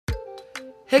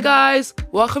Hey guys,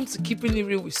 welcome to Keeping It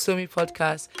Real with Somi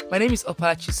podcast. My name is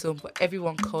Opalachi Som, but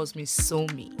everyone calls me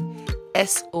Somi.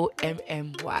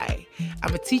 Sommy.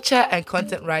 I'm a teacher and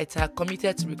content writer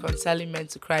committed to reconciling men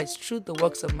to Christ through the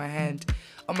works of my hand.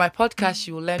 On my podcast,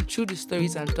 you will learn through the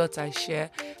stories and thoughts I share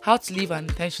how to live an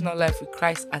intentional life with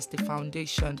Christ as the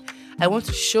foundation. I want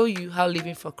to show you how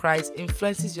living for Christ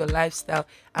influences your lifestyle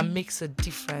and makes a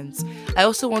difference. I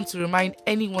also want to remind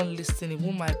anyone listening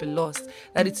who might be lost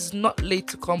that it is not late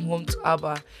to come home to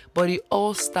Abba, but it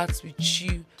all starts with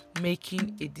you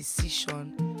making a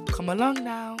decision. Come along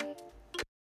now.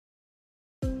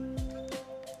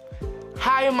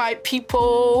 Hi, my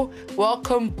people.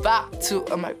 Welcome back to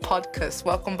my podcast.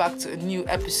 Welcome back to a new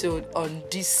episode on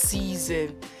this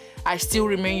season. I still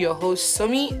remain your host,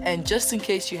 Somi, and just in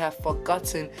case you have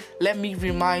forgotten, let me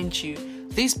remind you,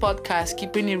 this podcast,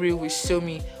 Keeping It Real with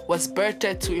Somi, was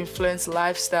birthed to influence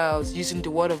lifestyles using the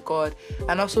Word of God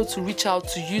and also to reach out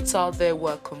to youths out there who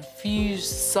are confused,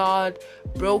 sad,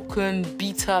 broken,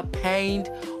 bitter, pained,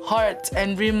 hurt,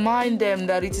 and remind them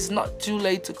that it is not too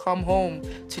late to come home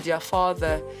to their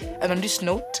Father. And on this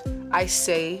note, I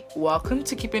say, welcome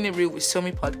to Keeping It Real with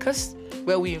Somi podcast,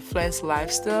 where we influence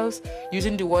lifestyles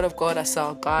using the Word of God as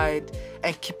our guide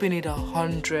and keeping it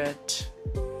 100.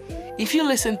 If you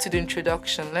listen to the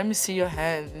introduction, let me see your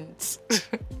hands.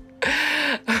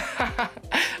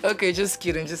 Okay, just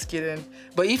kidding.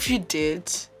 But if you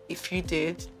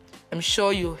did, I'm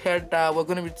sure you heard that we're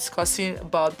going to be discussing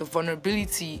about the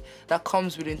vulnerability that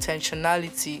comes with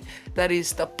intentionality. That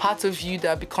is the part of you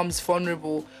that becomes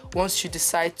vulnerable once you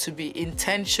decide to be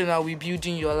intentional with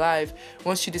building your life.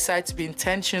 Once you decide to be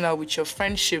intentional with your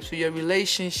friendships, with your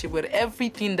relationship, with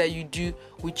everything that you do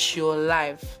with your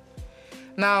life.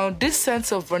 Now, this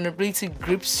sense of vulnerability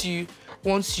grips you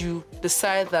once you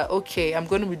decide that, okay, I'm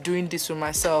going to be doing this with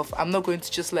myself. I'm not going to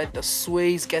just let the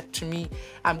sways get to me.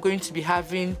 I'm going to be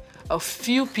having a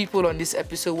few people on this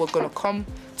episode who are going to come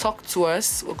talk to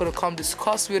us. We're going to come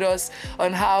discuss with us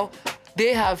on how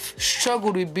they have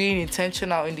struggled with being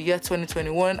intentional in the year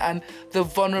 2021 and the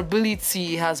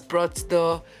vulnerability it has brought,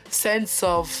 the sense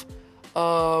of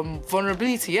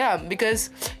vulnerability. Yeah, because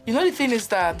the thing is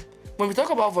that when we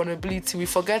talk about vulnerability, we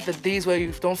forget the days where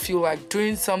you don't feel like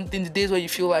doing something, the days where you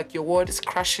feel like your world is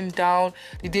crashing down,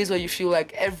 the days where you feel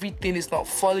like everything is not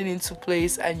falling into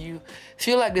place and you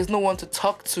feel like there's no one to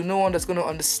talk to, no one that's going to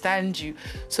understand you.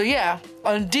 So yeah,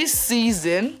 on this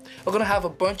season, we're going to have a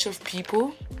bunch of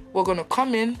people. We're going to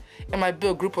come in. It might be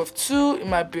a group of two, it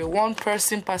might be one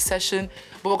person per session,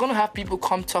 but we're going to have people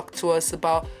come talk to us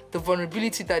about the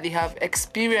vulnerability that they have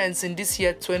experienced in this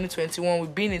year 2021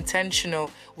 with being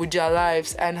intentional with their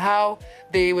lives and how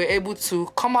they were able to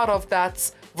come out of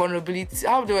that vulnerability,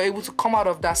 how they were able to come out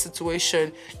of that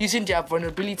situation using their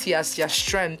vulnerability as their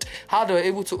strength, how they were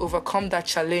able to overcome that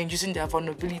challenge using their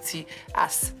vulnerability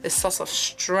as a source of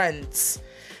strength.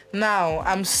 Now,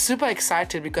 I'm super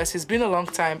excited because it's been a long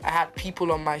time I had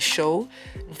people on my show.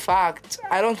 In fact,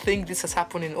 I don't think this has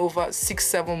happened in over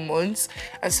 6-7 months.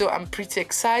 And so I'm pretty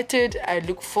excited. I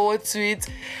look forward to it.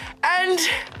 And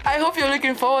I hope you're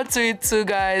looking forward to it too,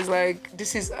 guys. Like,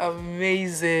 this is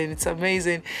amazing. It's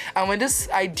amazing. And when this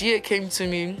idea came to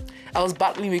me, I was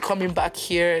battling with coming back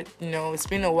here. It's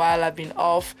been a while. I've been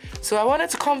off. So I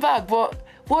wanted to come back, but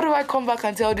what do I come back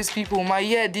and tell these people? My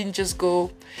year didn't just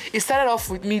go. It started off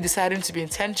with me deciding to be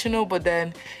intentional, but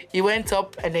then it went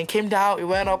up and then came down. It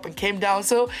went up and came down.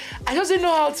 So I just didn't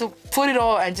know how to put it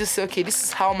all and just say, okay, this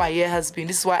is how my year has been.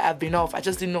 This is why I've been off. I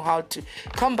just didn't know how to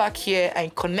come back here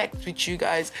and connect with you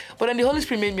guys. But then the Holy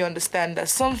Spirit made me understand that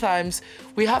sometimes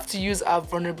we have to use our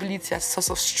vulnerability as a source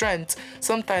of strength.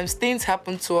 Sometimes things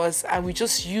happen to us and we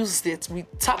just use it. We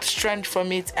tap strength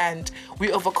from it and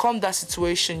we overcome that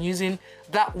situation using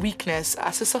that weakness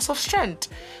as a source of strength.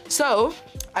 So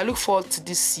I look forward to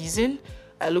this season.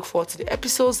 I look forward to the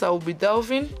episodes that we'll be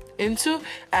delving into,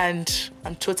 and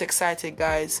I'm totally excited,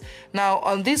 guys. Now,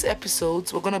 on these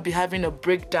episodes, we're going to be having a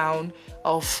breakdown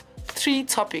of 3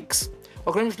 topics.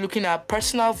 We're going to be looking at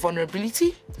personal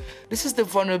vulnerability. This is the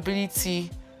vulnerability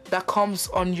that comes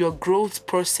on your growth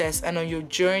process and on your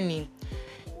journey.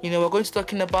 We're going to be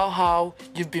talking about how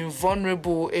you've been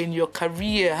vulnerable in your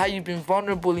career, how you've been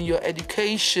vulnerable in your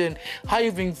education, how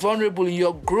you've been vulnerable in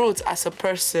your growth as a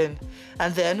person.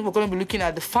 And then we're going to be looking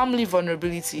at the family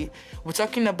vulnerability. We're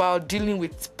talking about dealing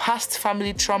with past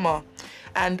family trauma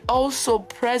and also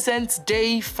present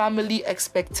day family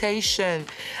expectation.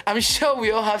 I'm sure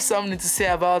we all have something to say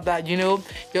about that.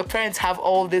 Your parents have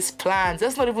all these plans.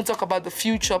 Let's not even talk about the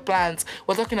future plans.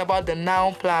 We're talking about the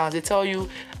now plans. They tell you,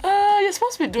 you're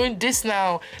supposed to be doing this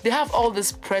now. They have all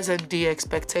this present day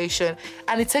expectation,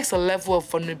 and it takes a level of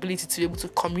vulnerability to be able to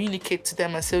communicate to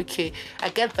them and say, okay, I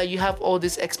get that you have all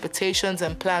these expectations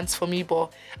and plans for me,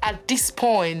 but at this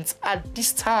point, at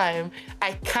this time,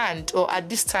 I can't, or at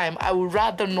this time, I would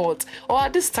rather not, or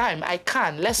at this time, I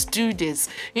can. Let's do this.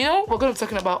 You know, we're going to be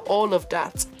talking about all of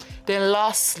that. Then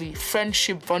lastly,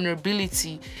 friendship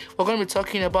vulnerability. We're going to be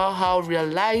talking about how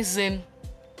realizing,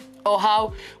 or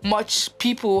how much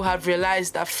people have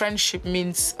realized that friendship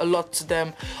means a lot to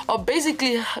them, or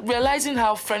basically realizing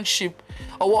how friendship,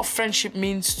 or what friendship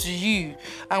means to you.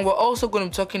 And we're also going to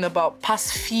be talking about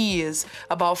past fears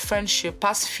about friendship,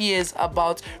 past fears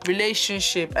about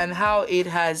relationship, and how it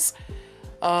has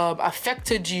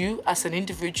affected you as an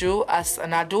individual, as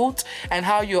an adult, and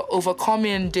how you're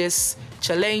overcoming these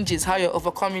challenges, how you're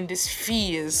overcoming these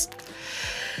fears.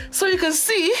 So you can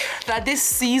see that this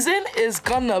season is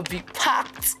gonna be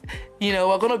packed. You know,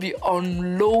 we're gonna be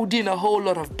unloading a whole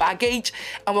lot of baggage,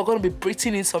 and we're gonna be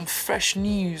breathing in some fresh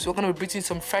news. We're gonna be breathing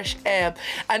some fresh air.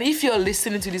 And if you're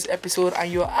listening to this episode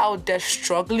and you're out there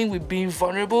struggling with being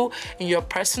vulnerable in your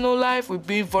personal life, with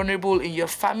being vulnerable in your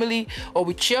family or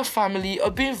with your family,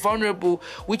 or being vulnerable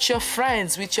with your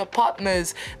friends, with your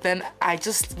partners, then I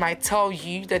just might tell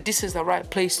you that this is the right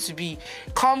place to be.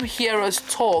 Come hear us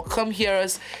talk. Come hear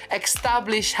us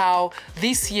establish how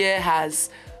this year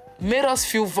has made us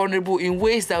feel vulnerable in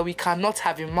ways that we cannot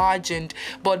have imagined,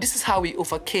 but this is how we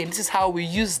overcame. This is how we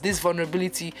use this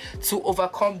vulnerability to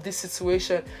overcome this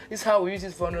situation. This is how we use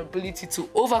this vulnerability to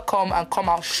overcome and come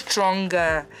out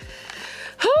stronger.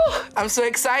 Whew, I'm so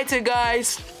excited,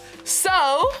 guys.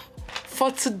 So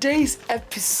for today's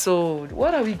episode,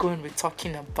 what are we going to be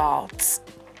talking about?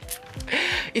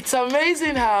 It's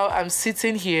amazing how I'm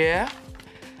sitting here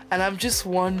and I'm just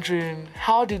wondering,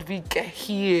 how did we get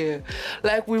here?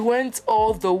 Like, we went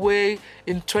all the way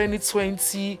in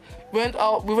 2020. We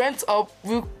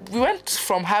went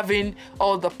from having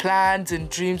all the plans and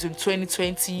dreams in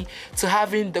 2020 to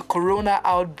having the corona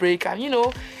outbreak. And you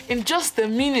know, in just a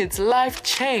minute, life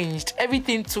changed.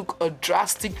 Everything took a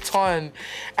drastic turn.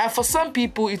 And for some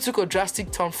people, it took a drastic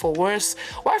turn for worse.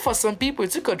 While for some people,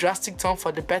 it took a drastic turn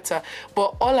for the better.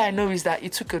 But all I know is that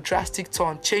it took a drastic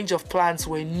turn. Change of plans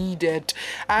were needed.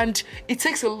 And it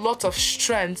takes a lot of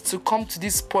strength to come to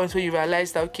this point where you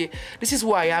realize that, okay, this is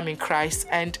who I am in Christ,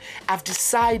 and I've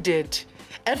decided,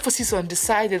 emphasis on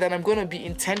decided, that I'm going to be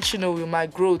intentional with my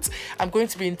growth. I'm going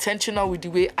to be intentional with the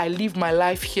way I live my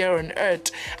life here on earth.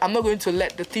 I'm not going to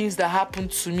let the things that happen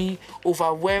to me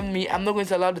overwhelm me. I'm not going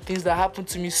to allow the things that happen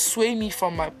to me sway me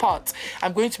from my path.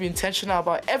 I'm going to be intentional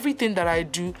about everything that I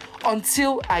do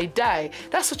until I die.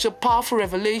 That's such a powerful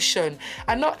revelation,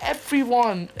 and not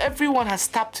everyone has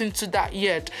tapped into that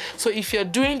yet. So if you're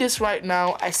doing this right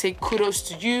now, I say kudos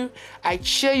to you. I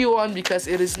cheer you on, because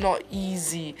it is not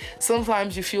easy.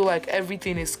 Sometimes you feel like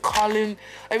everything is coming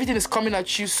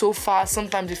at you so fast.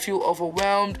 Sometimes you feel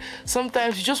overwhelmed.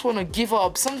 Sometimes you just want to give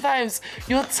up. Sometimes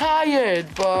you're tired,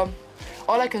 but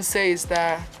all I can say is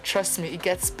that, trust me, it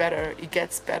gets better. It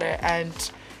gets better,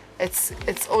 and it's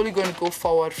only going to go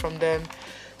forward from then.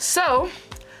 So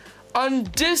on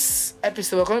this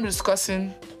episode, we're going to be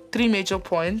discussing 3 major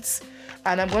points,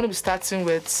 and I'm going to be starting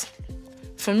with,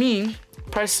 for me,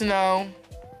 personal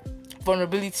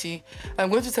vulnerability. I'm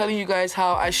going to tell you guys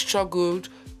how I struggled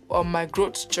on my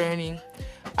growth journey.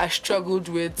 I struggled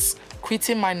with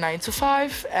quitting my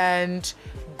 9-to-5 and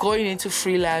going into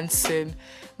freelancing.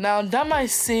 Now, that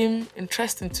might seem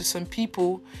interesting to some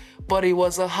people, but it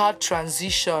was a hard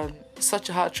transition, such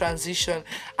a hard transition.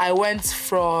 I went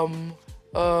from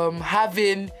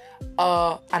having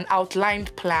an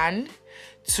outlined plan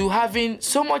to having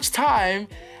so much time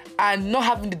and not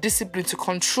having the discipline to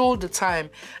control the time.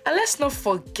 And let's not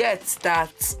forget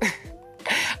that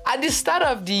at the start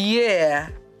of the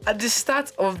year,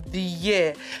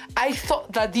 I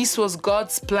thought that this was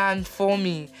God's plan for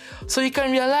me. So you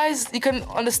can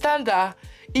understand that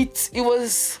it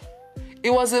was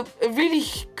a really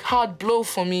hard blow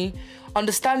for me,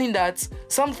 understanding that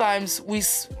sometimes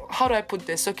how do I put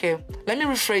this? Okay, let me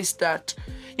rephrase that.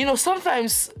 You know,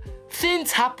 sometimes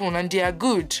things happen and they are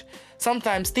good.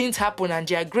 Sometimes things happen and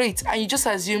they are great, and you just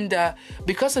assume that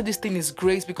because of this thing is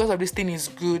great, because of this thing is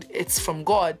good, it's from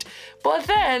God. But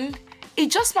then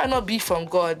it just might not be from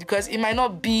God, because it might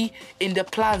not be in the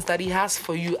plans that He has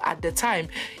for you at the time.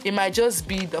 It might just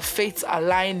be the fates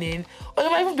aligning, or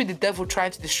it might even be the devil trying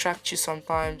to distract you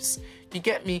sometimes. You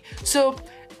get me? So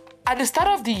at the start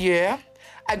of the year,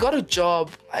 I got a job,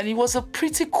 and it was a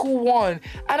pretty cool one.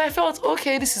 And I felt,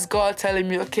 okay, this is God telling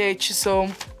me, okay,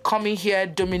 Chisom, come in here,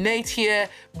 dominate here,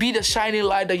 be the shining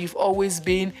light that you've always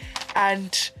been.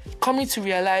 and coming to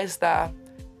realize that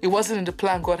it wasn't in the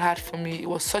plan God had for me. It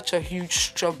was such a huge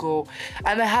struggle.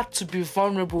 And I had to be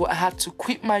vulnerable. I had to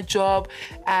quit my job.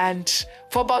 And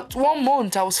for about 1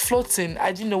 month, I was floating.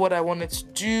 I didn't know what I wanted to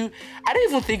do. I didn't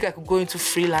even think I could go into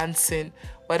freelancing.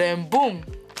 But then, boom,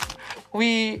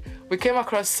 we came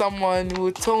across someone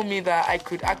who told me that I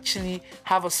could actually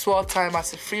have a swell time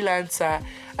as a freelancer.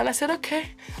 And I said, okay.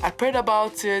 I prayed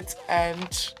about it,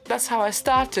 and that's how I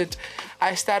started.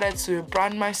 I started to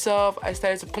brand myself. I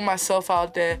started to put myself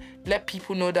out there, let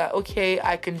people know that, okay,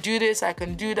 I can do this, I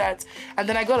can do that. And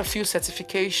then I got a few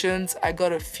certifications. I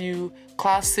got a few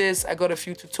classes. I got a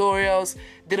few tutorials,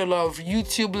 did a lot of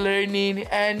YouTube learning,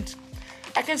 and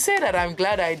I can say that I'm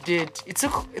glad I did. It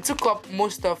took up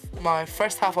most of my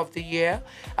first half of the year.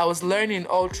 I was learning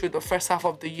all through the first half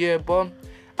of the year, but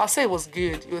I'll say it was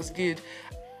good. It was good.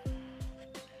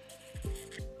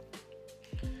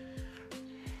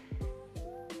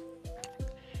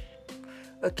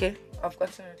 Okay, I've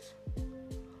gotten it.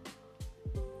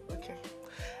 Okay.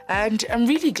 And I'm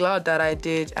really glad that I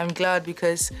did. I'm glad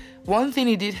because one thing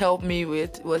it did help me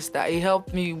with was that it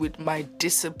helped me with my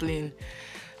discipline.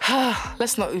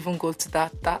 Let's not even go to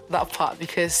that part,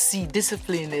 because see,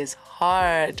 discipline is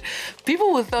hard.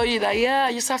 People will tell you that, yeah,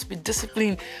 you just have to be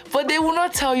disciplined, but they will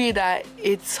not tell you that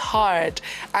it's hard.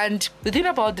 And the thing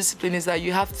about discipline is that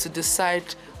you have to decide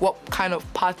what kind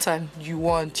of pattern you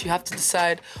want. You have to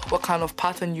decide what kind of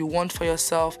pattern you want for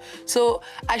yourself. So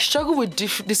I struggled with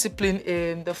discipline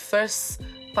in the first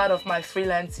part of my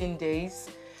freelancing days,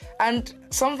 and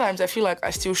sometimes I feel like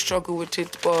I still struggle with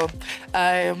it, but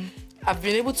I've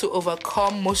been able to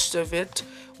overcome most of it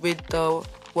with the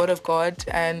Word of God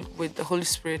and with the Holy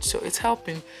Spirit, so it's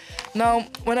helping. Now,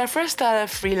 when I first started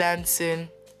freelancing,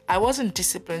 I wasn't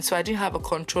disciplined, so I didn't have a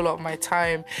control of my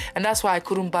time, and that's why I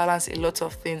couldn't balance a lot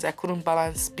of things. I couldn't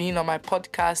balance being on my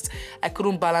podcast. I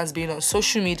couldn't balance being on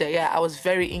social media. Yeah, I was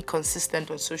very inconsistent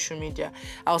on social media.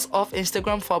 I was off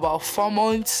Instagram for about 4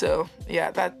 months, so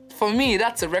yeah, that for me,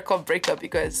 that's a record breaker,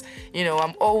 because, you know,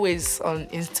 I'm always on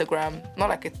Instagram. Not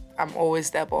like I'm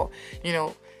always there, but, you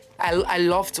know, I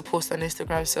love to post on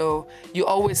Instagram, so you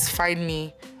always find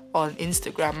me on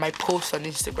Instagram, my posts on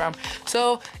Instagram.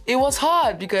 So it was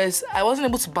hard because I wasn't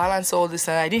able to balance all this,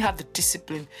 and I didn't have the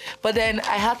discipline. But then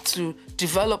I had to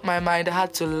develop my mind. I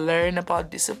had to learn about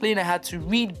discipline. I had to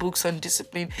read books on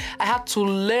discipline. I had to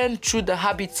learn through the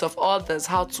habits of others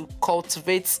how to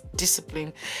cultivate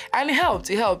discipline. And it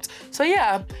helped. So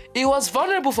yeah, it was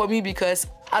vulnerable for me because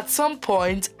at some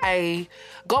point I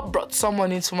brought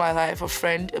someone into my life, a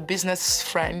friend, a business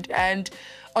friend, and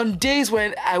on days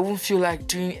when I won't feel like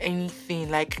doing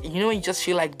anything, like, you know, you just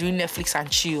feel like doing Netflix and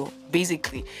chill,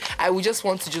 basically. I would just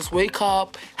want to just wake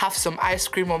up, have some ice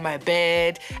cream on my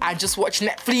bed, and just watch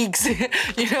Netflix.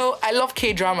 You know, I love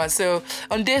K-drama, so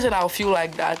on days when I'll feel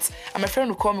like that, and my friend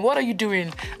will call me, what are you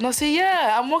doing? And I'll say,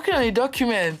 yeah, I'm working on a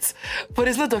document. But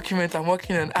it's not a document I'm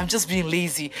working on, I'm just being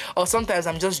lazy, or sometimes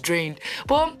I'm just drained.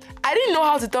 But I didn't know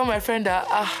how to tell my friend that,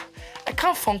 I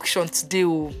can't function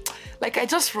today. Like, I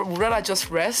just rather just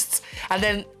rest. And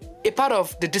then a part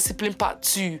of the discipline part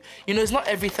too, you know, it's not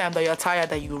every time that you're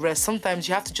tired that you rest. Sometimes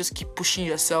you have to just keep pushing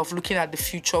yourself, looking at the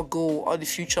future goal or the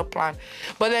future plan.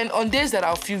 But then on days that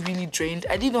I'll feel really drained,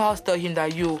 I didn't know how to tell him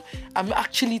that, yo, I'm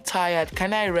actually tired,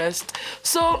 can I rest?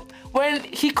 So when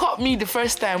he caught me the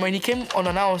first time, when he came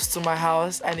unannounced to my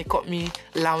house and he caught me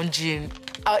lounging,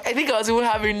 I think I was even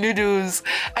having noodles,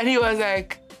 and he was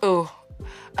like, oh,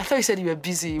 I thought you said you were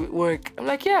busy with work. I'm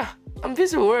like, yeah, I'm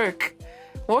busy with work.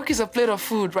 Work is a plate of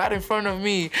food right in front of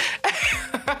me.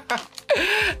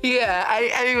 Yeah,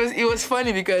 it was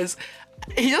funny because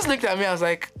he just looked at me. I was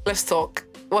like, let's talk.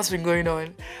 What's been going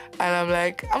on? And I'm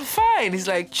like, I'm fine. He's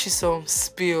like, Chisom,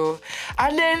 spill.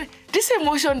 And then this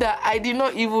emotion that I did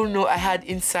not even know I had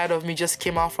inside of me just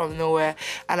came out from nowhere.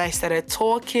 And I started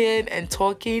talking,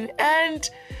 and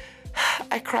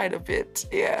I cried a bit.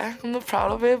 Yeah, I'm not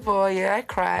proud of it, but yeah, I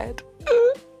cried.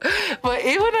 But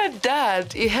even at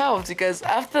that, it helped, because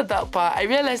after that part, I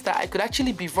realized that I could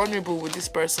actually be vulnerable with this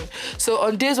person. So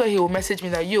on days where he will message me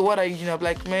that, yo, what are you doing? I'm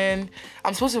like, man,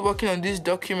 I'm supposed to be working on this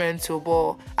document,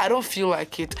 but I don't feel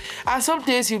like it. And some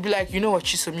days he'll be like, you know what,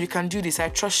 Chisom, you can do this, I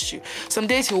trust you. Some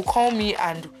days he will call me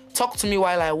and talk to me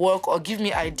while I work or give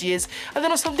me ideas. And then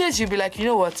on some days you'll be like, you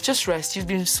know what, just rest. You've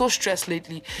been so stressed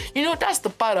lately. You know, that's the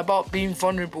part about being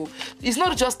vulnerable. It's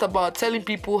not just about telling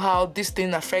people how this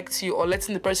thing affects you or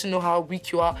letting the person know how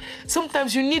weak you are.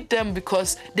 Sometimes you need them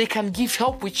because they can give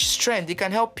help with strength. They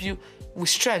can help you with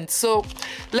strength. So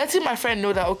letting my friend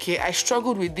know that, okay, I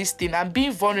struggled with this thing and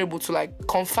being vulnerable to like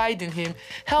confide in him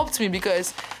helped me,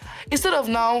 because instead of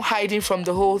now hiding from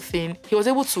the whole thing, he was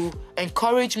able to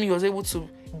encourage me. He was able to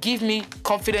give me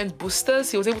confidence boosters.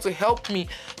 He was able to help me.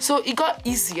 So it got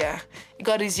easier. It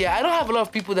got easier. I don't have a lot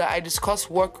of people that I discuss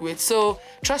work with. So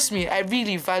trust me, I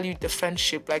really valued the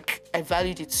friendship. Like, I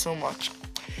valued it so much.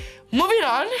 Moving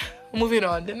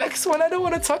on. The next one, I don't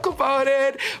want to talk about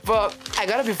it, but I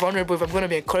gotta be vulnerable if I'm gonna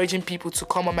be encouraging people to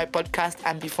come on my podcast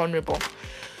and be vulnerable.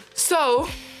 So,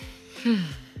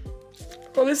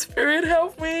 Holy Spirit,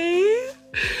 help me.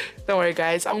 Don't worry,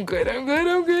 guys. I'm good.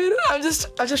 I'm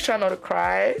just trying not to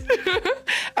cry.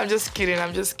 I'm just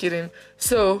kidding.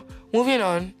 So, moving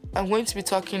on, I'm going to be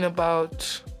talking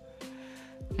about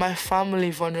my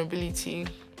family vulnerability.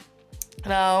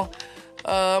 Now,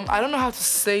 I don't know how to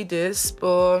say this,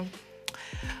 but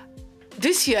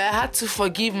this year I had to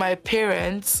forgive my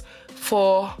parents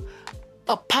for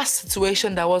a past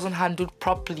situation that wasn't handled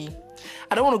properly.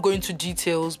 I don't want to go into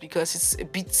details because it's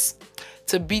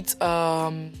a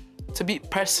bit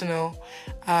personal,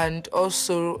 and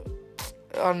also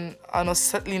an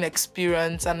unsettling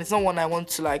experience, and it's not one I want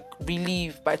to like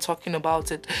relieve by talking about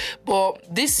it.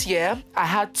 But this year I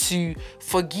had to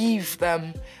forgive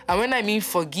them, and when I mean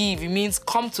forgive, it means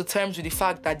come to terms with the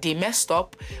fact that they messed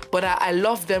up, but I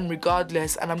love them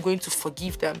regardless, and I'm going to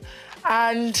forgive them.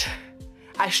 And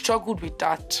I struggled with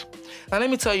that. Now let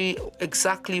me tell you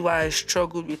exactly why I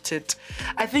struggled with it.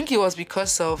 I think it was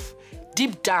because of,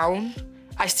 deep down,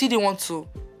 I still didn't want to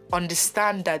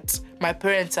understand that my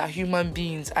parents are human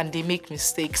beings and they make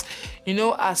mistakes. You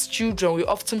know, as children, we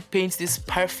often paint these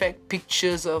perfect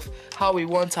pictures of how we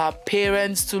want our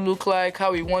parents to look like,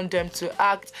 how we want them to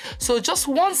act. So just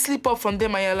one slip up from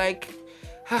them and you're like,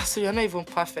 so you're not even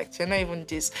perfect, you're not even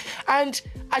this. And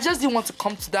I just didn't want to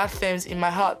come to that terms in my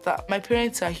heart that my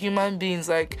parents are human beings.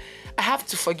 Like, I have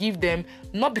to forgive them,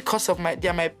 not because of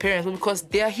they're my parents, but because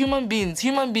they are human beings.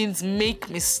 Human beings make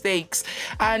mistakes.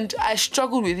 And I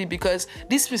struggled with it because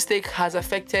this mistake has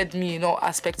affected me in all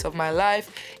aspects of my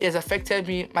life. It has affected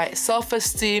me, my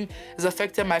self-esteem, it has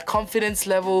affected my confidence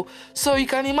level. So you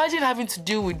can imagine having to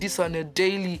deal with this on a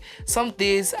daily. Some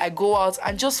days I go out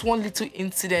and just one little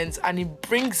incident and it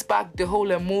brings back the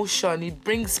whole emotion. It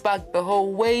brings back the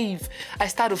whole wave. I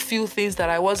start to feel things that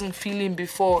I wasn't feeling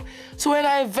before. So when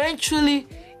I eventually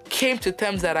came to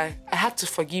terms that I had to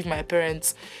forgive my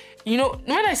parents. You know,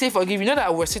 when I say forgive, you know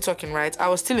that we're still talking, right? I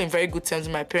was still in very good terms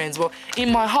with my parents, but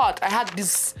in my heart, I had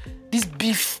this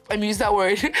beef. I mean, use that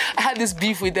word. I had this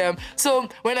beef with them. So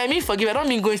when I mean forgive, I don't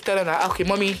mean going to tell them that, okay,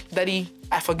 mommy, daddy,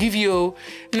 I forgive you.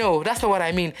 No, that's not what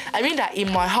I mean. I mean that in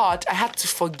my heart, I had to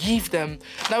forgive them.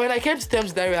 Now, when I came to terms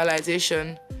with that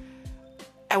realization,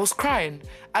 I was crying.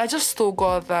 I just told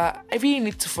God that I really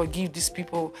need to forgive these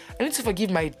people. I need to forgive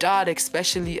my dad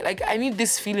especially. Like, I need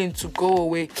this feeling to go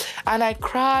away. And I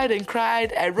cried and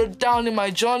cried. I wrote down in my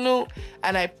journal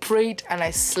and I prayed and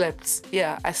I slept.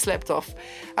 Yeah, I slept off.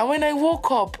 And when I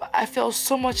woke up, I felt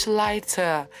so much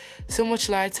lighter.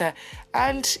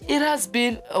 And it has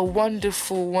been a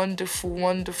wonderful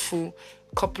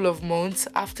couple of months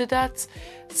after that.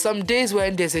 Some days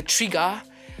when there's a trigger,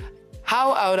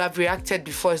 how I would have reacted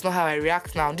before is not how I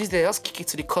react now. These days, I just kick it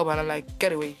to the curb and I'm like,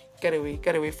 get away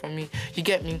from me. You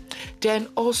get me? Then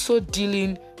also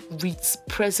dealing with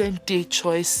present day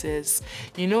choices.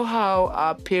 You know how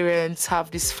our parents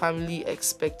have this family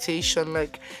expectation,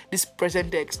 like this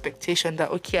present day expectation that,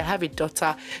 okay, I have a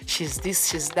daughter, she's this,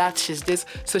 she's that, she's this,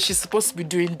 so she's supposed to be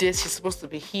doing this, she's supposed to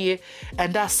be here.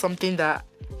 And that's something that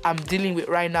I'm dealing with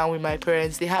right now with my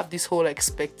parents. They have this whole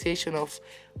expectation of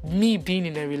me being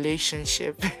in a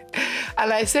relationship.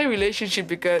 And I say relationship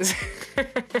because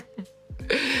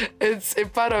it's a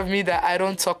part of me that I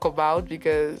don't talk about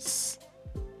because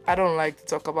I don't like to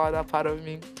talk about that part of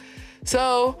me.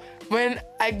 So when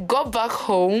I got back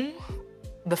home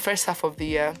the first half of the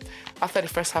year, after the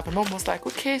first half, my mom was like,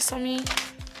 okay, Sammy,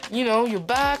 you know, you're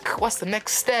back. What's the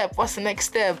next step?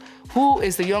 Who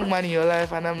is the young man in your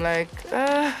life? And I'm like,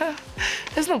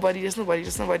 there's nobody. And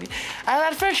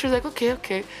at first she was like,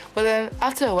 okay. But then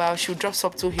after a while, she would drop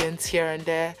subtle hints here and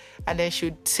there. And then she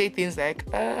would say things like,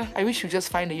 I wish you just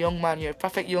find a young man. You're a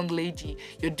perfect young lady.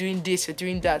 You're doing this, you're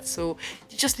doing that. So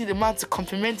you just need a man to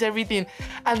complement everything.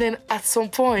 And then at some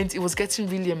point, it was getting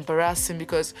really embarrassing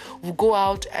because we'll go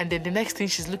out and then the next thing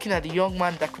she's looking at a young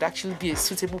man that could actually be a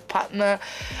suitable partner.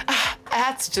 I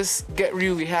had to just get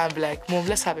real with her and be like, Mom,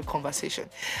 let's have a conversation.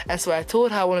 And so I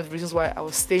told her one of the reasons why I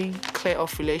was staying clear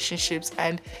of relationships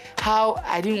and how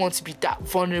I didn't want to be that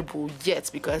vulnerable yet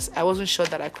because I wasn't sure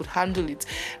that I could handle it.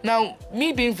 Now,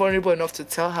 me being vulnerable enough to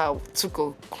tell her took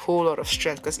a whole lot of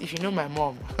strength because if you know my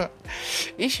mom,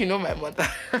 if you know my mother,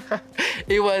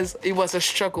 it was a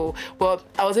struggle. But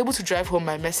I was able to drive home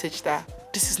my message that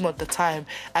this is not the time,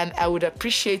 and I would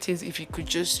appreciate it if you could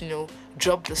just,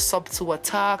 drop the subtle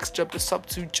attacks, drop the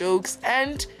subtle jokes,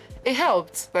 and it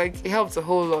helped. Like, it helped a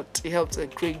whole lot. It helped a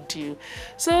great deal.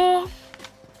 So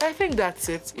I think that's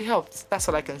it. It helped. That's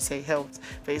all I can say. It helped,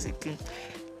 basically.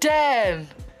 Then,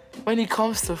 when it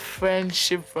comes to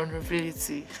friendship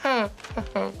vulnerability, I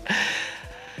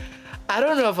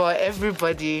don't know about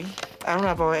everybody. I don't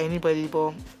know about anybody,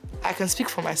 but I can speak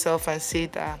for myself and say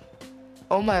that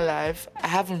all my life, I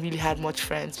haven't really had much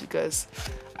friends because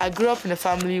I grew up in a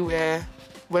family where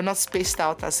we're not spaced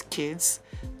out as kids.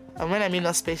 And when I mean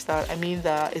not spaced out, I mean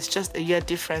that it's just a year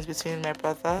difference between my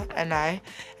brother and I,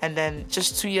 and then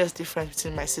just 2 years difference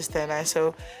between my sister and I.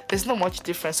 So there's not much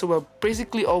difference. So we're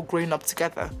basically all growing up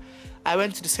together. I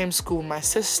went to the same school with my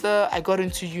sister. I got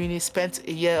into uni, spent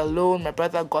a year alone. My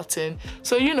brother got in.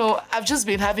 So, I've just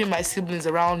been having my siblings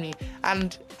around me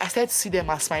and I started to see them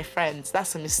as my friends.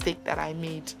 That's a mistake that I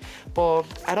made. But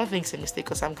I don't think it's a mistake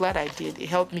because I'm glad I did. It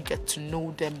helped me get to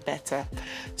know them better.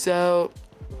 So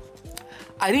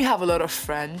I didn't have a lot of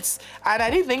friends and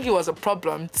I didn't think it was a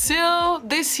problem till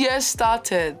this year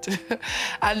started.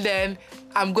 And then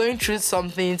I'm going through some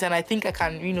things and I think I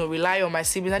can, rely on my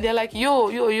siblings. And they're like,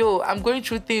 yo, I'm going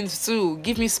through things too.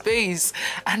 Give me space.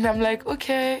 And I'm like,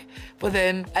 okay. But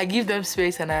then I give them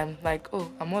space and I'm like, oh,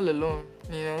 I'm all alone,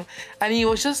 And it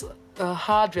was just a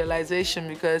hard realization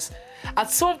because at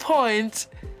some point,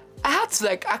 I had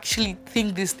to actually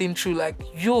think this thing through. I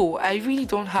really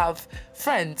don't have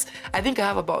friends. I think I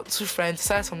have about 2 friends.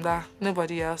 Aside from that,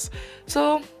 nobody else.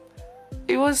 So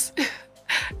it was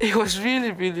it was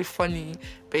really, really funny,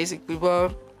 basically. But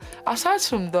aside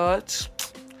from that,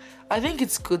 I think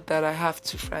it's good that I have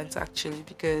 2 friends actually,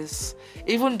 because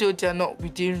even though they're not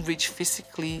within reach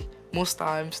physically, most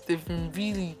times they've been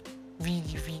really,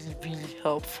 really, really, really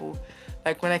helpful.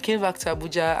 Like when I came back to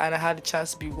Abuja and I had the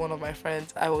chance to be one of my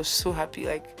friends, I was so happy.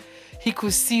 He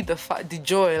could see the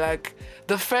joy.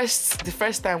 The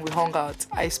first time we hung out,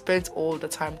 I spent all the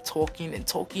time talking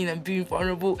and being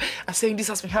vulnerable and saying this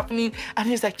has been happening. And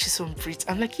he's like, Chisom, breathe.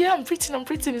 I'm like, yeah, I'm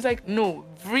breathing. He's like, no,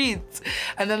 breathe.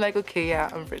 And I'm like, okay, yeah,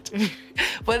 I'm breathing.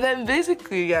 But then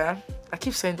basically, yeah, I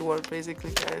keep saying the word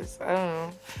basically, guys. I don't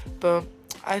know. But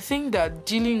I think that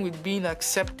dealing with being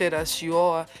accepted as you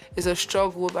are is a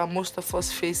struggle that most of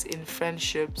us face in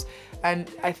friendships. And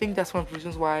I think that's one of the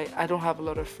reasons why I don't have a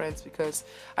lot of friends, because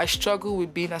I struggle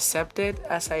with being accepted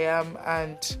as I am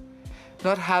and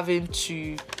not having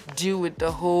to deal with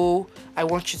the whole, I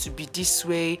want you to be this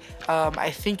way, I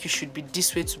think you should be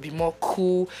this way to be more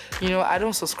cool. I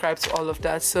don't subscribe to all of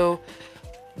that. So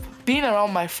being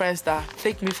around my friends that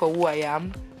take me for who I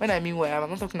am, when I mean who I am, I'm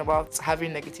not talking about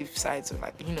having negative sides, or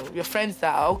your friends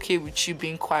that are okay with you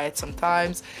being quiet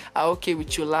sometimes, are okay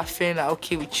with you laughing, are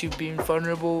okay with you being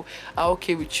vulnerable, are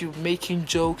okay with you making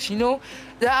jokes,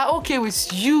 they are okay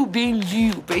with you being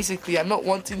you, basically. I'm not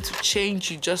wanting to change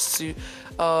you just to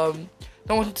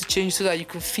not wanting to change so that you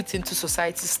can fit into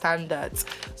society standards.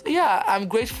 So yeah, I'm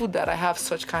grateful that I have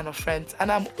such kind of friends,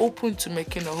 and I'm open to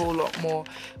making a whole lot more,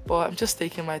 but I'm just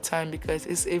taking my time because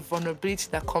it's a vulnerability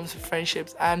that comes with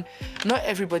friendships, and not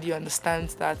everybody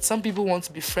understands that. Some people want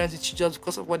to be friends with you just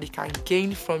because of what they can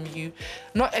gain from you.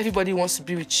 Not everybody wants to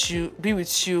be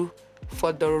with you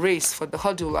for the race, for the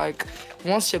hurdle.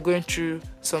 Once you're going through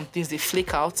some things, they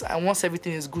flake out, and once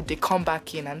everything is good, they come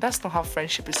back in. And that's not how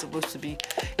friendship is supposed to be.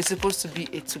 It's supposed to be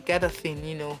a together thing.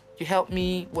 You help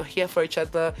me, we're here for each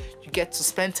other, you get to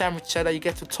spend time with each other, you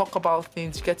get to talk about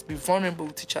things, you get to be vulnerable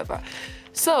with each other.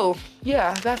 So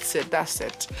yeah, that's it.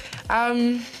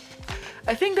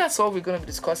 I think that's all we're going to be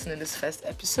discussing in this first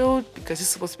episode, because it's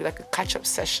supposed to be like a catch-up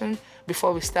session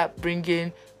before we start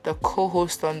bringing the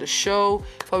co-host on the show,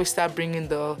 before we start bringing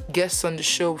the guests on the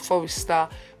show, before we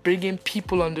start bringing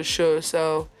people on the show.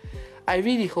 So I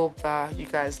really hope that you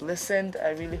guys listened. I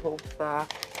really hope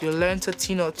that you learned a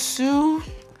thing or two.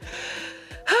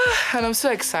 And I'm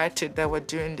so excited that we're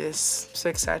doing this. So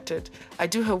excited. I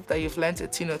do hope that you've learned a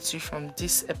thing or two from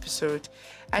this episode.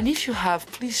 And if you have,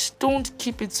 please don't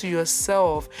keep it to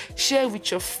yourself. Share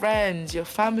with your friends, your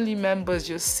family members,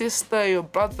 your sister, your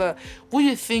brother, who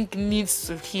you think needs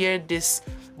to hear this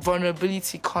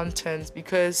vulnerability content,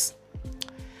 because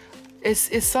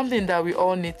it's something that we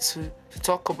all need to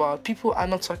talk about. People are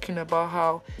not talking about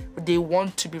how they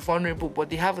want to be vulnerable, but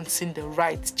they haven't seen the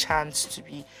right chance to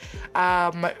be.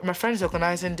 My friend is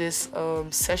organizing this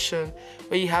session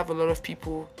where you have a lot of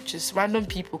people, just random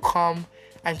people, come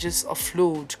and just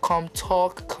offload, come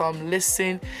talk, come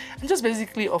listen, and just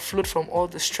basically offload from all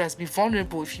the stress. Be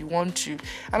vulnerable if you want to.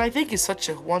 And I think it's such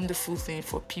a wonderful thing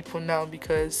for people now,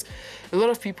 because a lot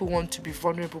of people want to be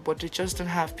vulnerable, but they just don't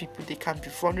have people they can be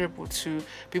vulnerable to,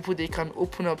 people they can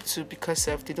open up to, because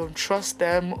if they don't trust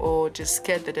them or they're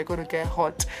scared that they're going to get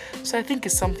hurt. So I think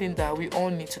it's something that we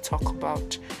all need to talk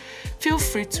about. Feel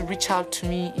free to reach out to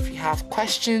me if you have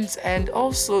questions, and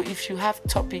also if you have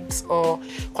topics or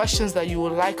questions that you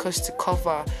would like us to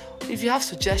cover, if you have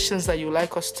suggestions that you would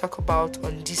like us to talk about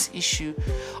on this issue,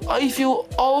 or if you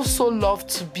also love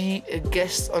to be a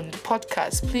guest on the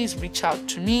podcast, please reach out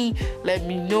to me. Let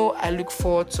me know. I look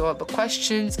forward to all the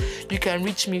questions. You can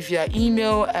reach me via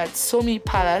email at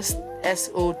somypalas,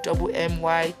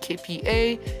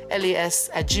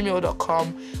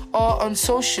 SOMYKPALAS@gmail.com, or on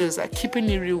socials at Keeping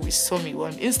It Real with Somi. We're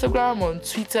on Instagram, on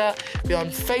Twitter, we're on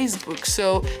Facebook.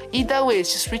 So either way,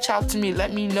 just reach out to me,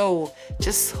 let me know.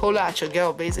 Just holler at your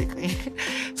girl, basically.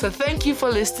 So thank you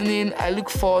for listening. I look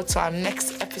forward to our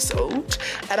next episode,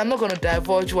 and I'm not going to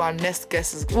divulge who our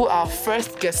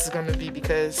first guest is going to be,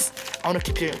 because I want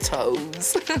to keep you on your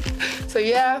toes. So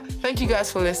yeah, thank you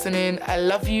guys for listening. I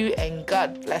love you and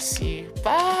God bless you.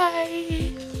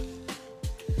 Bye.